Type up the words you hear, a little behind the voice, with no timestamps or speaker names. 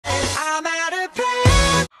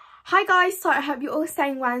Hi guys, so I hope you're all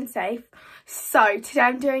staying well and safe. So today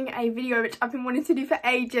I'm doing a video which I've been wanting to do for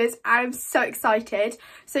ages and I'm so excited.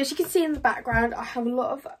 So as you can see in the background, I have a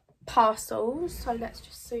lot of parcels, so let's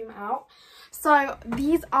just zoom out. So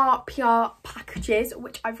these are PR packages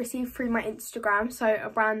which I've received through my Instagram. So a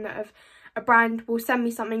brand will send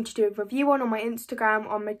me something to do a review on my Instagram,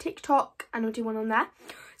 on my TikTok, and I'll do one on there.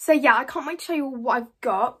 So yeah, I can't wait to show you what I've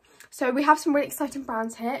got. So we have some really exciting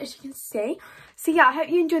brands here, as you can see. So yeah, I hope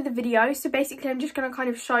you enjoyed the video. So basically, I'm just going to kind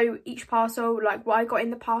of show each parcel, like what I got in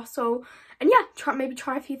the parcel. And yeah, maybe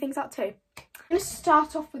try a few things out too. I'm going to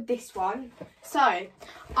start off with this one. So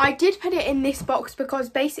I did put it in this box because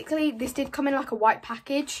basically this did come in like a white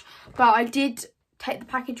package. But I did take the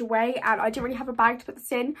package away and I didn't really have a bag to put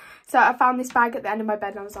this in. So I found this bag at the end of my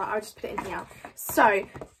bed and I was like, I'll just put it in here. So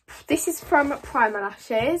this is from Primer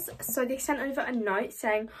Lashes. So they sent over a note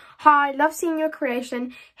saying, "Hi, love seeing your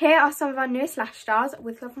creation. Here are some of our newest lash styles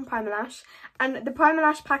with love from Primer Lash." And the Primer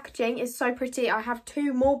Lash packaging is so pretty. I have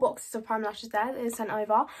 2 more boxes of Primer Lashes there that they sent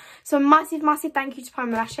over. So massive thank you to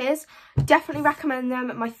Primer Lashes. Definitely recommend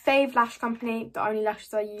them. My fave lash company, the only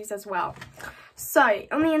lashes I use as well. So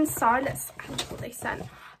on the inside, let's have what they sent.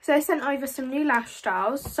 So they sent over some new lash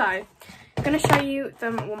styles. So I'm going to show you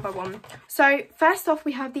them one by one. So first off,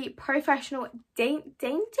 we have the Professional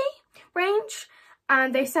Dainty range.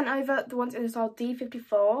 And they sent over the ones in the style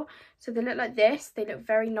D54. So they look like this. They look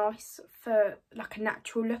very nice for like a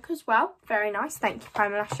natural look as well. Very nice. Thank you,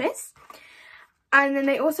 Primer Lashes. And then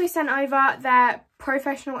they also sent over their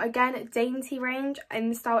Professional, again, Dainty range in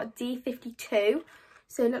the style D52.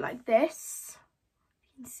 So they look like this.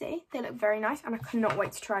 You can see. They look very nice and I cannot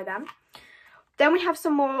wait to try them. Then we have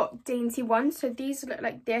some more dainty ones. So these look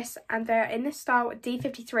like this and they're in the style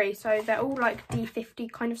D53. So they're all like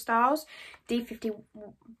D50 kind of styles. D52,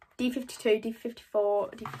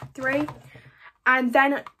 D54, D53. And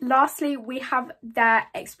then lastly, we have their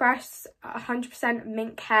Express 100%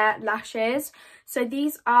 mink hair lashes. So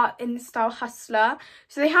these are in the style Hustler.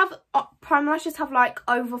 So they have, Primer Lashes have like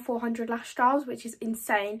over 400 lash styles, which is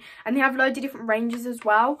insane. And they have loads of different ranges as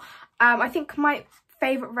well. I think my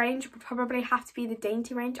favourite range would probably have to be the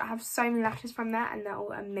Dainty range. I have so many lashes from there and they're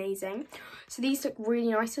all amazing. So these look really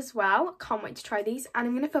nice as well. Can't wait to try these. And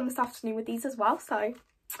I'm going to film this afternoon with these as well. So,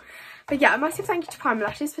 but yeah, a massive thank you to Primer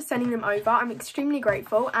Lashes for sending them over. I'm extremely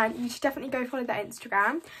grateful and you should definitely go follow their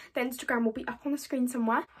Instagram. Their Instagram will be up on the screen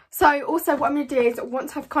somewhere. So also what I'm going to do is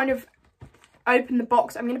once I've kind of opened the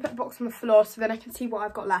box, I'm going to put the box on the floor so then I can see what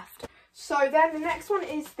I've got left. So then the next one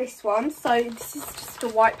is this one. So this is just a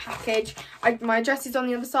white package. My address is on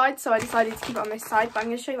the other side, so I decided to keep it on this side. But I'm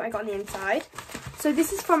going to show you what I got on the inside. So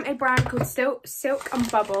this is from a brand called Silk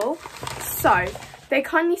and Bubble. So they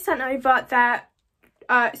kindly sent over their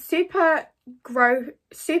super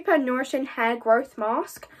nourishing hair growth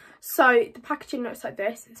mask. So the packaging looks like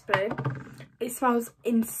this. It's blue. It smells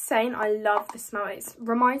insane. I love the smell. It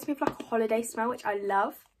reminds me of like a holiday smell, which I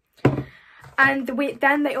love. And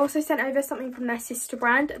then they also sent over something from their sister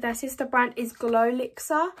brand. Their sister brand is Glow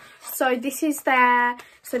Lixer. So this is their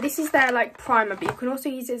like primer, but you can also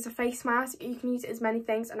use it as a face mask. You can use it as many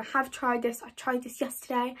things. And I have tried this. I tried this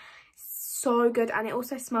yesterday. So good. And it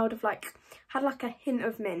also smelled of like, had like a hint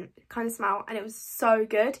of mint kind of smell. And it was so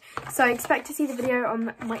good. So I expect to see the video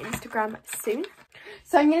on my Instagram soon.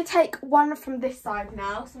 So I'm going to take one from this side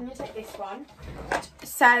now. So I'm going to take this one. It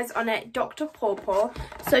says on it Dr. Pawpaw.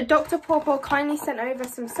 So Dr. Pawpaw kindly sent over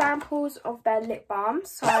some samples of their lip balm.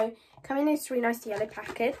 So coming in this really nice yellow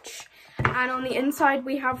package. And on the inside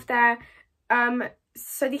we have their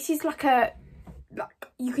so this is like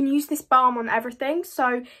you can use this balm on everything.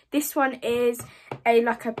 So this one is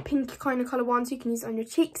like a pink kind of colour one. So you can use it on your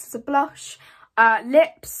cheeks as a blush,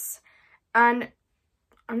 lips, and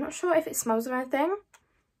I'm not sure if it smells of anything,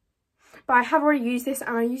 but I have already used this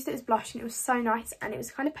and I used it as blush and it was so nice and it was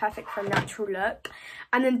kind of perfect for a natural look.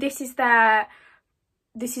 And then this is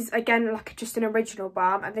again like just an original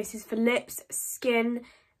balm, and this is for lips, skin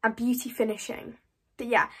and beauty finishing. But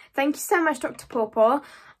yeah, thank you so much, Dr. Pawpaw.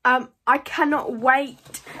 I cannot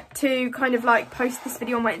wait to kind of like post this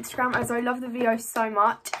video on my Instagram as I love the video so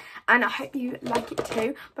much and I hope you like it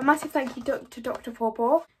too. But massive thank you to Dr.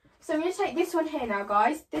 Pawpaw. So I'm going to take this one here now,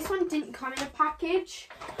 guys. This one didn't come in a package.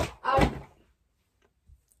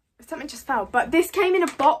 Something just fell. But this came in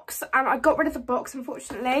a box, and I got rid of the box,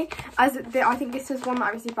 unfortunately. I think this was one that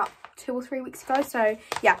I received about 2 or 3 weeks ago. So,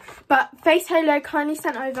 yeah. But Face Halo kindly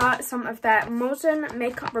sent over some of their modern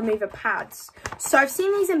makeup remover pads. So, I've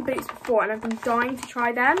seen these in Boots before, and I've been dying to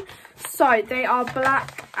try them. So, they are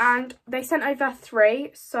black, and they sent over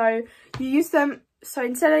 3. So, you use them so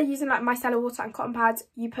instead of using like micellar water and cotton pads,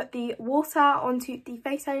 you put the water onto the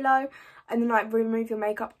face halo and then like remove your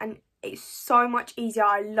makeup, and it's so much easier.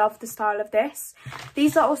 I love the style of this.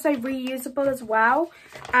 These are also reusable as well,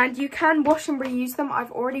 and you can wash and reuse them.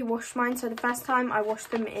 I've already washed mine, so the first time I washed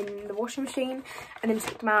them in the washing machine and then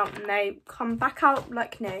took them out and they come back out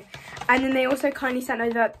like new. And then they also kindly sent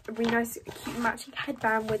over a really nice cute matching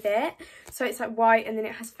headband with it, so it's like white and then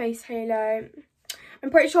it has face halo. I'm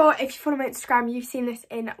pretty sure if you follow my Instagram, you've seen this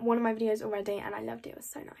in one of my videos already, and I loved it. It was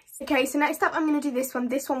so nice. Okay, so next up, I'm going to do this one.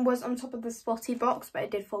 This one was on top of the spotty box, but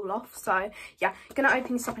it did fall off. So, yeah, I'm going to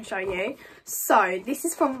open this up and show you. So, this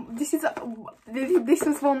was one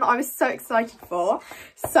that I was so excited for.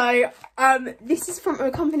 So, this is from a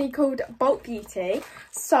company called Bulk Beauty.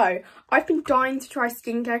 So, I've been dying to try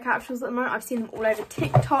skincare capsules at the moment. I've seen them all over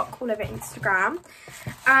TikTok, all over Instagram.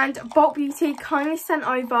 And Bulk Beauty kindly sent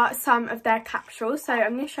over some of their capsules. So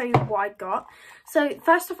I'm going to show you what I got. So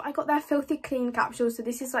first off, I got their Filthy Clean capsules. So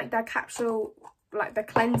this is like their capsule, like the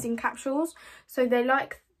cleansing capsules. So they're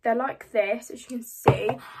like this, as you can see,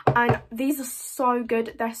 and these are so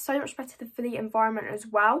good. They're so much better for the environment as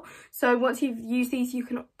well. So once you've used these, you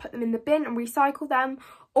can put them in the bin and recycle them,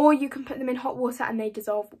 or you can put them in hot water and they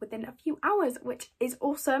dissolve within a few hours, which is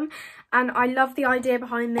awesome. And I love the idea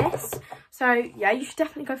behind this. So yeah, you should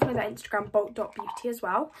definitely go follow their Instagram, bulk.beauty, as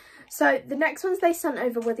well. So the next ones they sent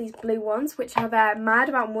over were these blue ones, which are their Mad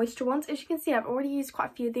About Moisture ones. As you can see, I've already used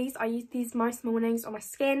quite a few of these. I use these most mornings on my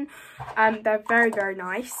skin. They're very, very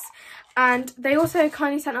nice. And they also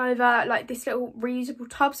kindly sent over like this little reusable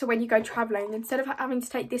tub, so when you go travelling, instead of having to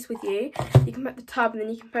take this with you, you can put the tub, and then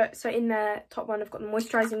you can put, so in the top one I've got the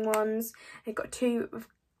moisturising ones, I've got two of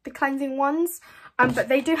the cleansing ones, but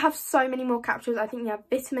they do have so many more capsules. I think they have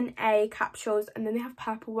vitamin A capsules, and then they have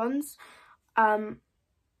purple ones.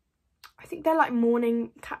 I think they're like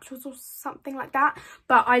morning capsules or something like that.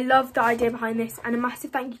 But I love the idea behind this, and a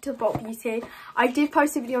massive thank you to Bulk Beauty. I did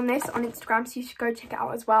post a video on this on Instagram, so you should go check it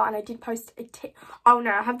out as well. And I did post a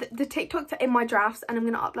I have the TikToks in my drafts, and I'm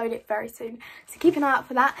going to upload it very soon. So keep an eye out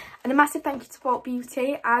for that. And a massive thank you to Bulk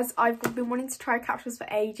Beauty, as I've been wanting to try capsules for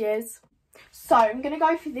ages. So I'm going to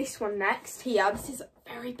go for this one next here. This is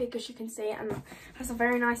very big, as you can see, and has a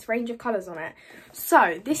very nice range of colours on it.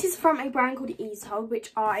 So this is from a brand called Easehold,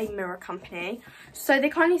 which are a mirror company. So they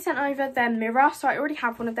kindly sent over their mirror. So I already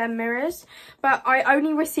have one of their mirrors, but I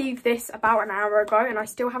only received this about an hour ago, and I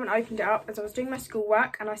still haven't opened it up as I was doing my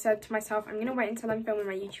schoolwork, and I said to myself, I'm going to wait until I'm filming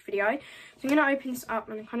my YouTube video. So I'm going to open this up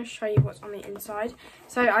and kind of show you what's on the inside.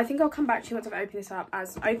 So I think I'll come back to you once I've opened this up,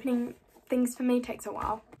 as opening things for me takes a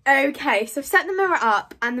while. Okay, so I've set the mirror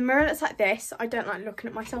up, and the mirror looks like this. I don't like looking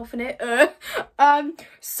at myself in it.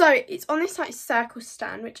 So it's on this like circle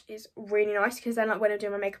stand, which is really nice, because then like when I do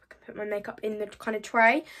my makeup, I can put my makeup in the kind of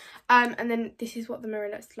tray. And then this is what the mirror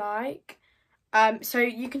looks like. So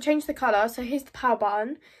you can change the colour. So here's the power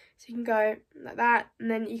button. So you can go like that, and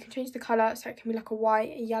then you can change the colour, so it can be like a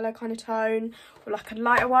white, a yellow kind of tone, or like a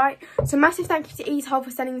lighter white. So massive thank you to Easehold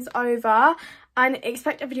for sending this over, and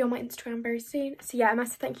expect a video on my Instagram very soon. So yeah, a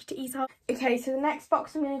massive thank you to Easehold. Okay, so the next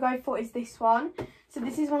box I'm going to go for is this one. So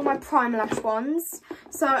this is one of my Prime Lash ones.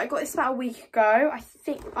 So I got this about a week ago. I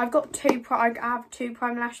think I've got I have two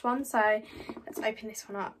Prime Lash ones, so let's open this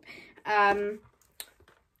one up.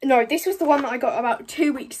 No, this was the one that I got about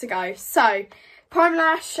 2 weeks ago. So Prime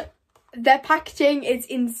Lash, their packaging is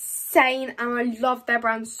insane, and I love their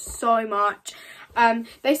brand so much.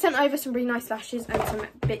 They sent over some really nice lashes and some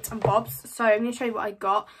bits and bobs, so I'm going to show you what I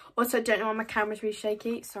got. Also, I don't know why my camera's really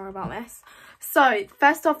shaky, sorry about this. So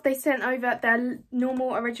first off, they sent over their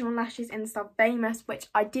normal original lashes in the style Famous, which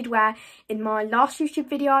I did wear in my last YouTube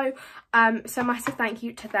video, so massive thank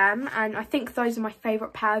you to them, and I think those are my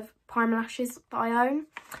favourite pair of Prime Lashes that I own.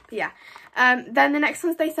 But yeah, then the next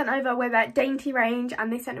ones they sent over were their Dainty range,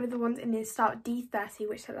 and they sent over the ones in the style D30,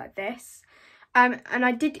 which look like this. And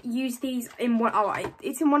I did use these in one,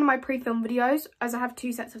 it's in one of my pre-film videos, as I have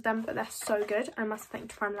 2 sets of them, but they're so good. I must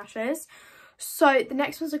thank to Prime Lashes. So the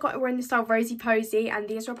next ones I got were in the style Rosy Posy, and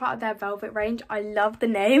these are part of their Velvet range. I love the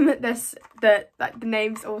name. The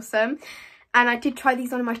name's awesome. And I did try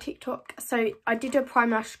these on my TikTok. So I did a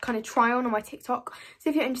Prime Lash kind of try on my TikTok. So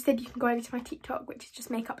if you're interested, you can go over to my TikTok, which is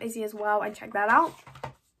just Makeup Izzy as well, and check that out.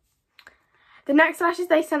 The next lashes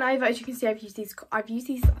they sent over, as you can see, I've used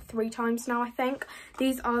these 3 times now, I think.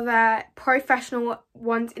 These are their professional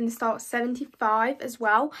ones in the style 75 as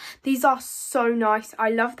well. These are so nice. I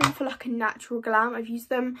love them for like a natural glam. I used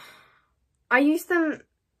them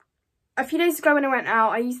a few days ago when I went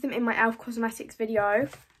out. I used them in my e.l.f. Cosmetics video.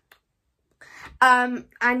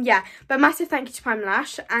 And yeah, but massive thank you to Prime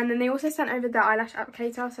Lash. And then they also sent over the eyelash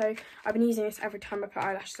applicator, so I've been using this every time I put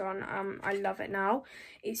eyelashes on. I love it now.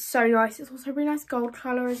 It's so nice. It's also a really nice gold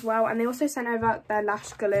colour as well. And they also sent over their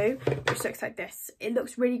lash glue, which looks like this. It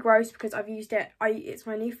looks really gross because I've used it. It's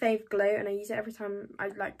my new fave glue, and I use it every time I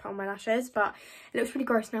like put on my lashes, but it looks really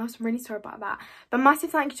gross now, so I'm really sorry about that. But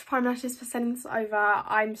massive thank you to Prime Lashes for sending this over.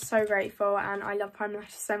 I'm so grateful, and I love Prime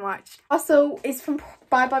Lashes so much. Also, it's from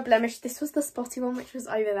Bye Bye Blemish. This was the spotty one, which was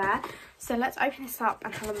over there. So let's open this up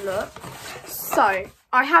and have a look. So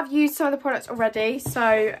I have used some of the products already,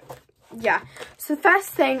 so yeah. So the first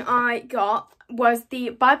thing I got was the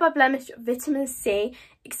Bye Bye Blemish Vitamin C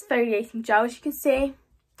Exfoliating Gel. As you can see,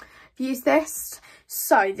 I've used this.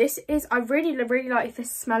 So this is, I really like the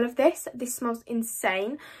smell of this. This smells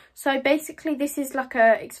insane. So basically this is like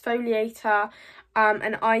a exfoliator,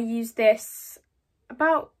 and I use this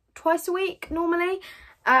about twice a week normally.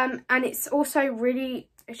 And it's also really,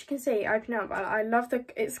 as you can see, open up. I love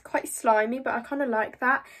it's quite slimy, but I kind of like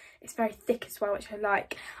that. It's very thick as well, which I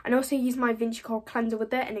like. And I also use my Vinci Coral cleanser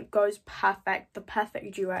with it, and it goes perfect. The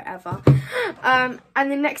perfect duo ever. And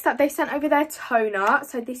then next up, they sent over their toner.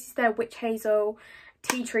 So this is their Witch Hazel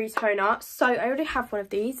Tea Tree Toner. So I already have one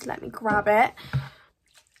of these. Let me grab it.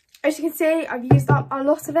 As you can see, I've used up a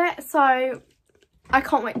lot of it. So I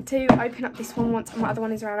can't wait to open up this one once my other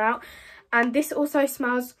one is run out. And this also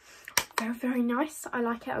smells very nice. I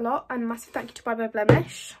like it a lot. And massive thank you to Bye Bye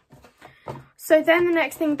Blemish. So then the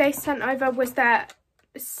next thing they sent over was their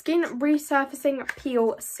Skin Resurfacing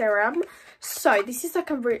Peel Serum. So this is it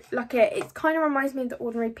kind of reminds me of the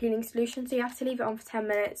ordinary peeling solution. So you have to leave it on for 10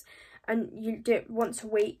 minutes and you do it once a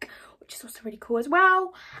week, which is also really cool as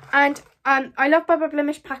well. And I love Bye Bye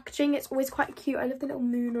Blemish packaging. It's always quite cute. I love the little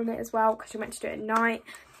moon on it as well, because you're meant to do it at night.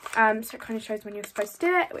 So it kind of shows when you're supposed to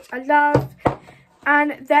do it, which I love.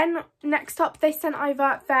 And then next up, they sent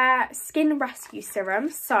over their Skin Rescue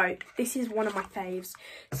Serum. So this is one of my faves.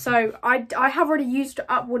 So I have already used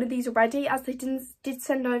up one of these already, as they did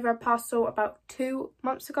send over a parcel about 2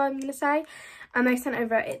 months ago, I'm going to say. And they sent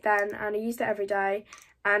over it then, and I used it every day.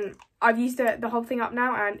 And I've used the whole thing up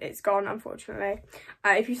now, and it's gone, unfortunately.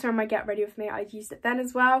 If you saw my Get Ready With Me, I'd used it then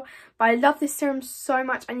as well. But I love this serum so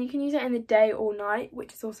much, and you can use it in the day or night,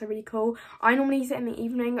 which is also really cool. I normally use it in the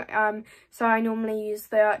evening, so I normally use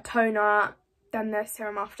the toner, then the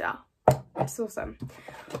serum after. It's awesome.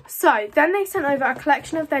 So then they sent over a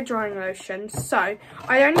collection of their drying lotions. So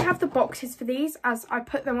I only have the boxes for these, as I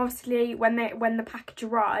put them obviously when the package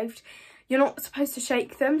arrived. You're not supposed to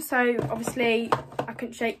shake them, so obviously I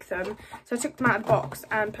couldn't shake them. So I took them out of the box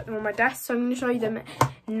and put them on my desk. So I'm going to show you them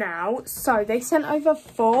now. So they sent over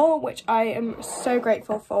 4, which I am so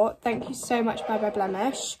grateful for. Thank you so much, Bye Bye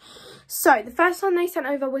Blemish. So the first one they sent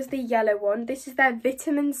over was the yellow one. This is their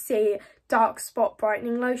Vitamin C Dark Spot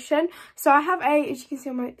Brightening Lotion. So I have as you can see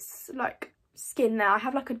on my skin there, I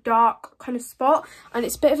have like a dark kind of spot, and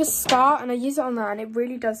it's a bit of a scar, and I use it on there, and it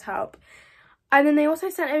really does help. And then they also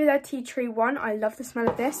sent over their Tea Tree one. I love the smell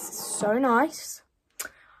of this. It's so nice.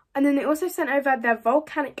 And then they also sent over their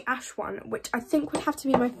Volcanic Ash one, which I think would have to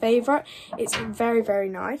be my favourite. It's very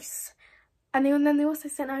nice. And then they also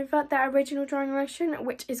sent over their original drying lotion,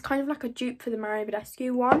 which is kind of like a dupe for the Mario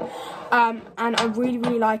Badescu one. And I really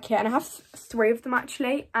like it. And I have 3 of them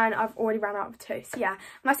actually, and I've already ran out of 2. So yeah,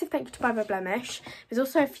 massive thank you to Bye Bye Blemish. There's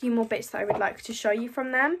also a few more bits that I would like to show you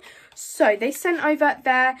from them. So they sent over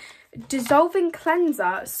their Dissolving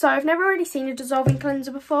Cleanser. So I've never really seen a dissolving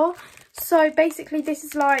cleanser before. So basically this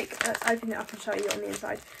is like, let's open it up and show you on the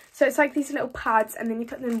inside. So it's like these little pads, and then you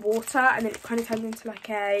put them in water, and then it kind of turns into like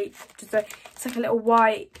it's like a little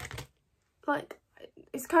white,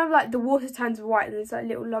 it's kind of like the water turns white, and there's like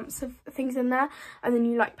little lumps of things in there, and then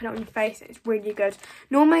you like put it on your face, and it's really good.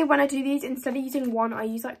 Normally when I do these, instead of using 1, I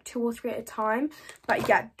use like 2 or 3 at a time. But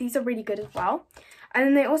yeah, these are really good as well. And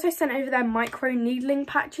then they also sent over their micro needling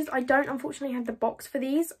patches. I don't unfortunately have the box for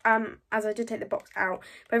these, as I did take the box out.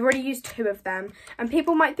 But I've already used 2 of them. And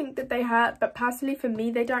people might think that they hurt, but personally for me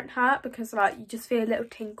they don't hurt, because like you just feel a little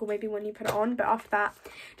tinkle maybe when you put it on. But after that,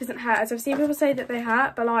 it doesn't hurt. As I've seen people say that they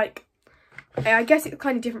hurt, but like, I guess it's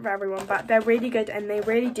kind of different for everyone, but they're really good, and they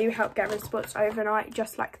really do help get rid of spots overnight,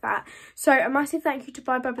 just like that. So a massive thank you to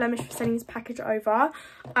Bye Bye Blemish for sending this package over.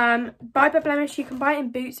 Bye Bye Blemish, you can buy it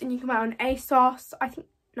in Boots, and you can buy it on ASOS. I think,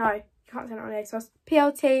 no, you can't say it on ASOS,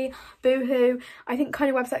 PLT, Boohoo, I think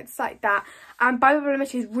kind of websites like that. And By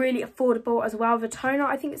Blemish is really affordable as well. The toner,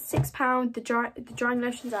 I think it's £6. The drying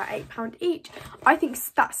lotions are £8 each. I think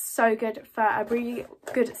that's so good for a really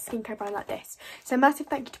good skincare brand like this. So massive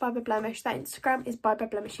thank you to By Blemish. Their Instagram is By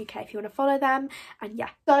Blemish UK if you want to follow them. And yeah,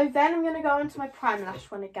 so then I'm going to go on to my Prime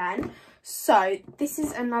Lash one again. So this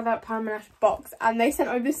is another Prime Lash box, and they sent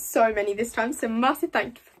over so many this time, so massive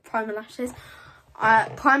thank you for Prime Lashes.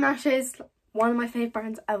 Prime Lashes, one of my favourite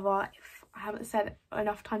brands ever, if I haven't said it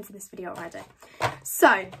enough times in this video already.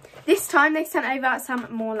 So this time they sent over some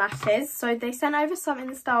more lashes. So they sent over some in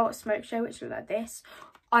the style Smoke Show, which look like this.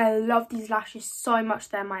 I love these lashes so much,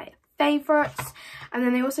 they're my favourites. And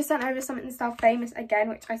then they also sent over some in the style Famous again,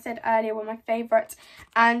 which I said earlier were my favourites.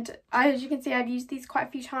 And as you can see, I've used these quite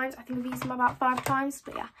a few times. I think I've used them about 5 times,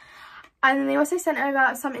 but yeah. And then they also sent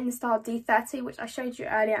over some in the style D30, which I showed you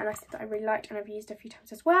earlier and I said that I really liked and I've used a few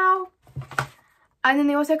times as well. And then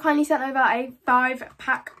they also kindly sent over a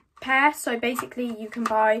 5-pack pair. So basically you can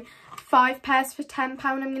buy 5 pairs for £10,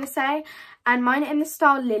 I'm going to say. And mine are in the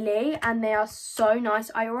style Lily and they are so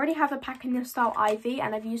nice. I already have a pack in the style Ivy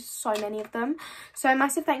and I've used so many of them. So a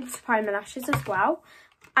massive thank you to Prime Lashes as well.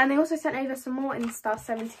 And they also sent over some more in the style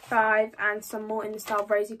 75 and some more in the style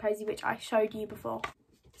Rosy Posy, which I showed you before.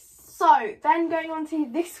 So then going on to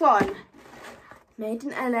this one, made in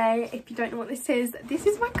LA. If you don't know what this is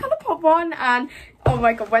my Colourpop one, and oh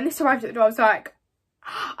my god, when this arrived at the door I was like,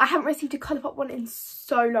 I haven't received a Colourpop one in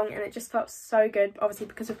so long and it just felt so good, obviously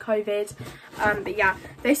because of COVID. But yeah,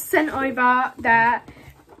 they sent over their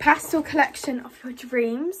pastel collection of your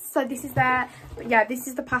dreams. So this is their, yeah, this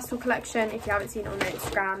is the pastel collection. If you haven't seen it on their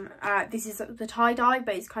Instagram, this is the tie-dye,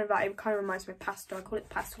 but it's kind of like, it kind of reminds me of pastel. I call it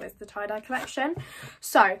pastel, it's the tie-dye collection.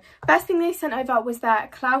 So first thing they sent over was their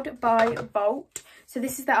Cloud by Vault. So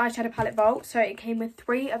this is their eyeshadow palette Vault. So it came with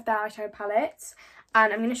 3 of their eyeshadow palettes,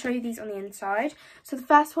 and I'm going to show you these on the inside. So the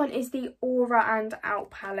first one is the Aura and Out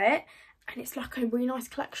palette. And it's like a really nice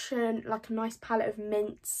collection, like a nice palette of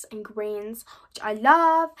mints and greens, which I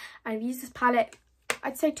love. And I've used this palette,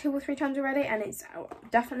 I'd say 2 or 3 times already, and it's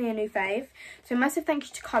definitely a new fave. So massive thank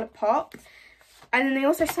you to Colourpop. And then they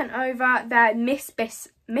also sent over their Miss Bliss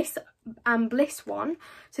one.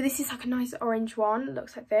 So this is like a nice orange one. It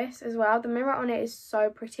looks like this as well. The mirror on it is so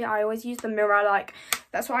pretty. I always use the mirror, like,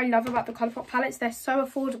 that's what I love about the Colourpop palettes. They're so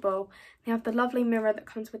affordable. They have the lovely mirror that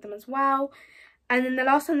comes with them as well. And then the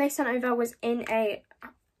last one they sent over was in a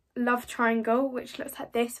love triangle, which looks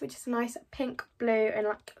like this, which is a nice pink, blue, and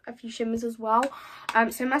like a few shimmers as well.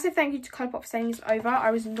 So massive thank you to Colourpop for sending this over.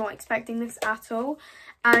 I was not expecting this at all.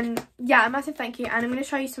 And yeah, a massive thank you. And I'm going to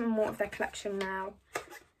show you some more of their collection now.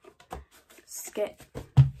 Skip.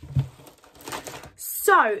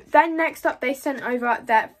 So then next up they sent over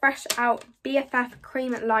their Fresh Out BFF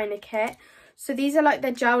Cream Liner Kit. So these are like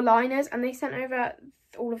their gel liners, and they sent over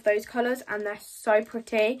all of those colours and they're so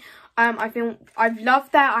pretty. I've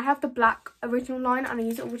loved that. I have the black original line and I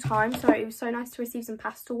use it all the time, so it was so nice to receive some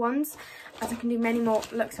pastel ones, as I can do many more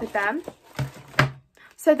looks with them.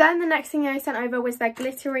 So then the next thing they sent over was their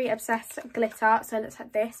Glittery Obsessed Glitter. So it looks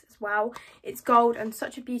like this as well. It's gold and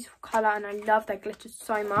such a beautiful colour, and I love their glitter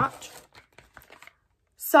so much.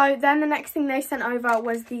 So then the next thing they sent over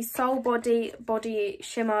was the Soul Body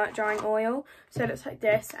Shimmer Drying Oil. So it looks like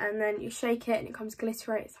this, and then you shake it and it comes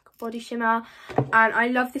glittery. It's like a body shimmer, and I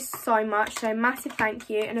love this so much. So massive thank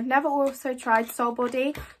you. And I've never also tried Soul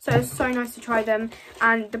Body, so it was so nice to try them,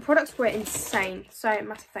 and the products were insane. So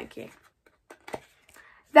massive thank you.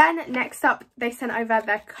 Then next up they sent over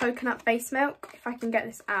their Coconut Face Milk. If I can get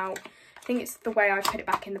this out, I think it's the way I put it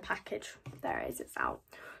back in the package. There it is, it's out.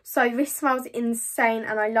 So this smells insane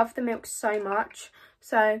and I love the milk so much.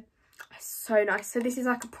 So it's so nice. So this is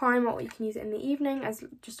like a primer, or you can use it in the evening as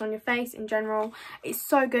just on your face in general. It's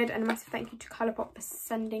so good, and a massive thank you to Colourpop for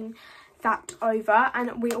sending that over.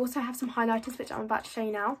 And we also have some highlighters, which I'm about to show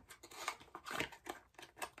you now.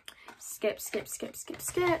 Skip.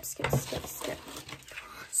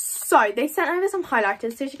 So they sent over some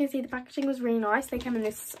highlighters. So as you can see, the packaging was really nice. They came in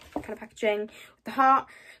this kind of packaging with the heart.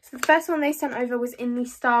 So the first one they sent over was in the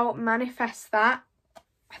style Manifest That.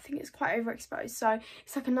 I think it's quite overexposed. So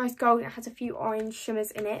it's like a nice gold, and it has a few orange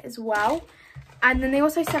shimmers in it as well. And then they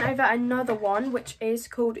also sent over another one, which is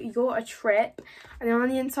called You're a Trip. And then on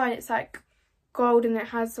the inside it's like gold, and it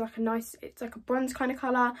has like a nice, it's like a bronze kind of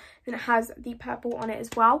colour. Then it has the purple on it as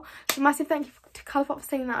well. So massive thank you to Colourpop for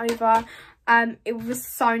sending that over. It was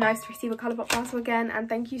so nice to receive a Colourpop parcel again, and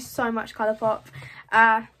thank you so much, Colourpop.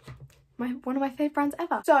 one of my favourite brands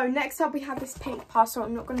ever. So next up we have this pink parcel.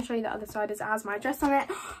 I'm not going to show you the other side as it has my address on it,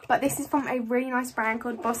 but this is from a really nice brand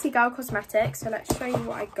called Bossy Girl Cosmetics. So let's show you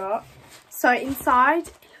what I got. So inside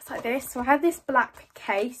it looks like this. So I have this black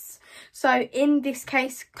case. So in this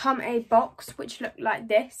case come a box which looked like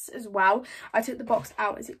this as well. I took the box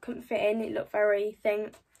out as it couldn't fit in. It looked very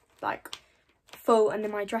thin, like full, and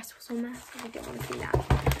then my dress was on there, so I didn't want to see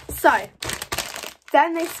that. So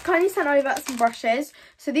then they kindly sent over some brushes.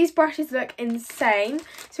 So these brushes look insane.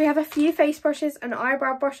 So we have a few face brushes and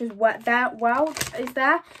eyebrow brushes. Is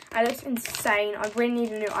there? And it looks insane. I really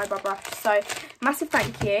need a new eyebrow brush. So massive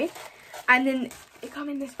thank you. And then it comes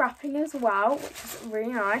in this wrapping as well, which is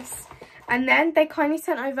really nice. And then they kindly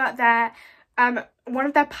sent over their one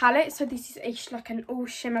of their palettes. So this is like an all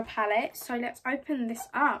shimmer palette. So let's open this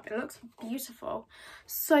up. It looks beautiful.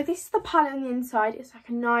 So this is the palette on the inside. It's like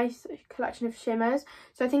a nice collection of shimmers.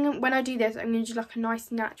 So I think when I do this, I'm going to do like a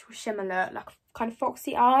nice natural shimmer look, like kind of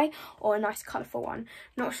foxy eye or a nice colourful one.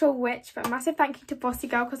 Not sure which, but a massive thank you to Bossy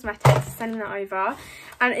Girl Cosmetics for sending that over.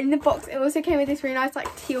 And in the box it also came with this really nice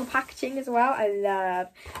like teal packaging as well. I love.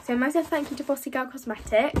 So a massive thank you to Bossy Girl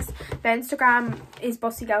Cosmetics. Their Instagram is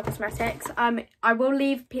Bossy Girl Cosmetics. I will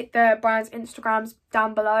leave the brand's Instagrams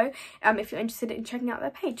down below if you're interested in checking out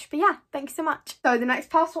their page. But yeah, thank you so much. So the next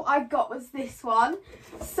parcel I got was this one.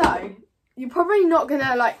 So you're probably not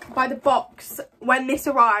gonna like buy the box when this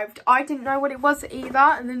arrived. I didn't know what it was either,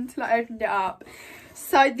 and then until I opened it up.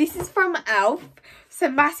 So this is from Elf. So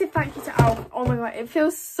massive thank you to Elf. Oh my god, it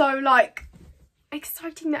feels so like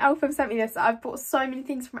exciting that Elf have sent me this. I've bought so many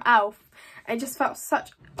things from Elf. It just felt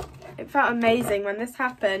it felt amazing when this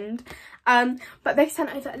happened. But they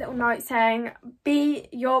sent over a little note saying, "Be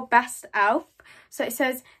your best Elf." So it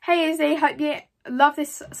says, "Hey Izzy, hope you love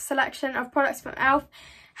this selection of products from Elf.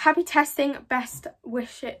 Happy testing, best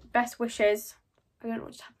wishes." I don't know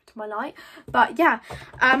what just happened to my light, but yeah,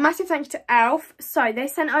 massive thank you to Elf. So they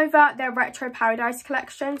sent over their Retro Paradise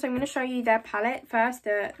collection. So I'm going to show you their palette first,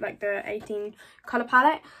 the 18 colour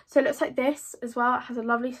palette. So it looks like this as well. It has a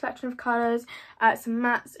lovely selection of colours, some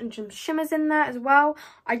mattes and some shimmers in there as well.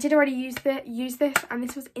 I did already use this, and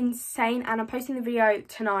this was insane, and I'm posting the video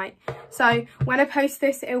tonight. So when I post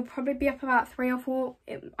this, it will probably be up about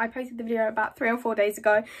I posted the video about 3 or 4 days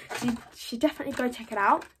ago, so you should definitely go check it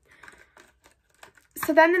out.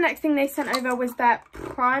 So then the next thing they sent over was their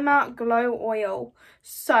Primer Glow Oil.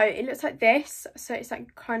 So it looks like this. So it's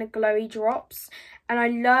like kind of glowy drops. And I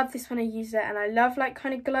love this when I use it. And I love like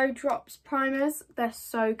kind of glow drops primers. They're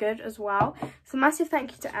so good as well. So massive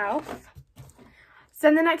thank you to Elf. So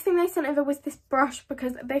then the next thing they sent over was this brush,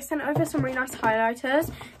 because they sent over some really nice highlighters.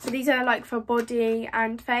 So these are like for body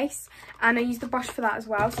and face. And I used the brush for that as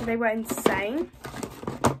well. So they were insane.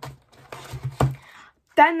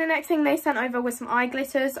 Then the next thing they sent over was some eye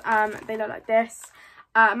glitters. They look like this.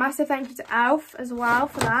 Massive thank you to Elf as well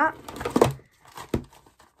for that.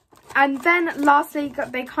 And then lastly,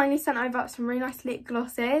 they kindly sent over some really nice lip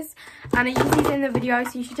glosses. And I use these in the video,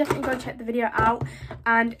 so you should definitely go check the video out.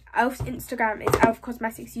 And Elf's Instagram is Elf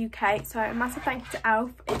Cosmetics UK. So a massive thank you to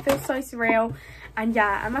Elf. It feels so surreal. And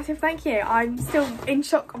yeah, a massive thank you. I'm still in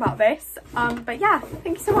shock about this. But yeah,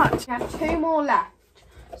 thank you so much. We have 2 more left.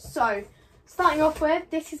 So starting off with,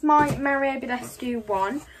 this is my Mario Badescu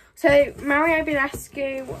one. So Mario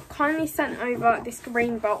Badescu kindly sent over this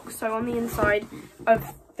green box. So on the inside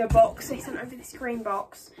of the box, they sent over this green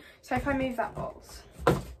box. So if I move that box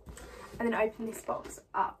and then open this box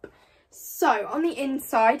up. So on the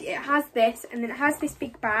inside it has this, and then it has this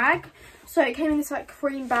big bag. So it came in this like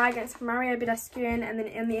cream bag, and it's Mario Badescu, and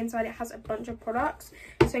then on the inside it has a bunch of products.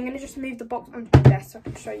 So I'm going to just move the box onto my desk so I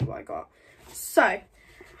can show you what I got. So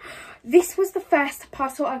this was the first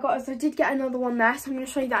parcel I got, as I did get another one there, so I'm going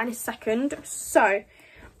to show you that in a second. So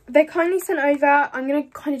they kindly sent over, I'm going to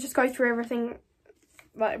kind of just go through everything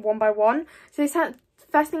like one by one. So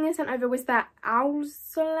first thing they sent over was their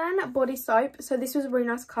Owslan body soap. So this was a really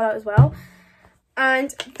nice colour as well.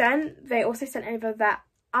 And then they also sent over their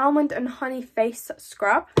almond and honey face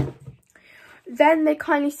scrub. Then they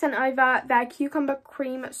kindly sent over their cucumber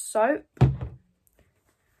cream soap.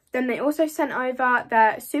 Then they also sent over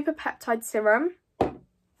their super peptide serum.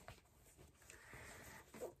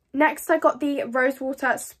 Next I got the rose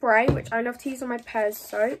water spray, which I love to use on my Pears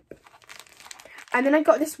soap. And then I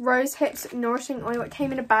got this Rose Hips nourishing oil. It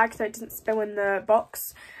came in a bag so it doesn't spill in the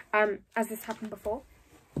box, as this happened before.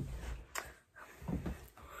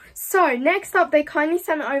 So next up, they kindly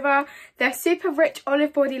sent over their super rich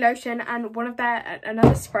olive body lotion and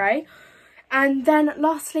another spray. And then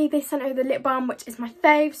lastly, they sent over the lip balm, which is my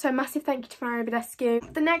fave. So massive thank you to Mario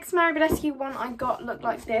Badescu. The next Mario Badescu one I got looked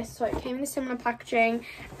like this. So it came in a similar packaging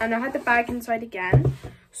and I had the bag inside again.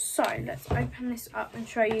 So let's open this up and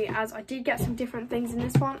show you, as I did get some different things in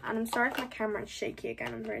this one. And I'm sorry if my camera is shaky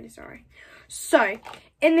again, I'm really sorry. So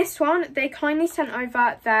in this one, they kindly sent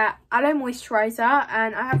over their aloe moisturizer,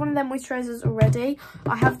 and I have one of their moisturizers already.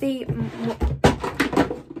 I have the,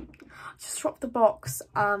 just dropped the box,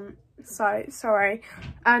 so sorry,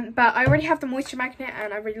 but I already have the moisture magnet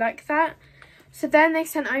and I really like that. So then they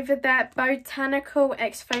sent over their botanical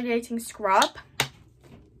exfoliating scrub.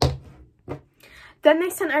 Then they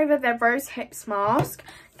sent over their rose hips mask,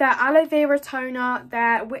 their aloe vera toner,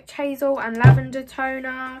 their witch hazel and lavender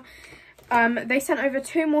toner. They sent over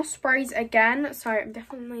 2 more sprays again, so I'm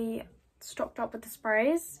definitely stocked up with the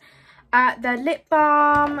sprays. Their lip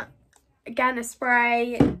balm, again a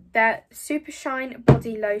spray, their super shine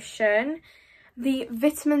body lotion, the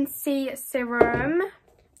vitamin C serum,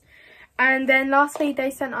 and then lastly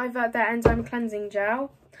they sent over their enzyme cleansing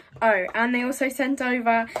gel. Oh, and they also sent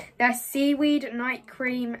over their seaweed night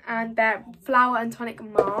cream and their flower and tonic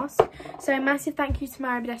mask. So massive thank you to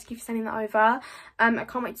Mario Badescu for sending that over. I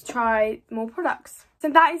can't wait to try more products. So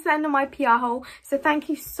that is the end of my PR haul. So thank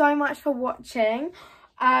you so much for watching.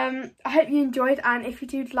 I hope you enjoyed, and if you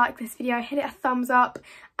did like this video, hit it a thumbs up,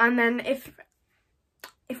 and then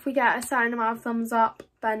if we get a certain amount of thumbs up,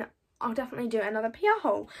 then I'll definitely do another PR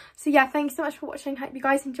haul. So yeah, thanks so much for watching. Hope you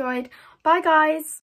guys enjoyed. Bye guys.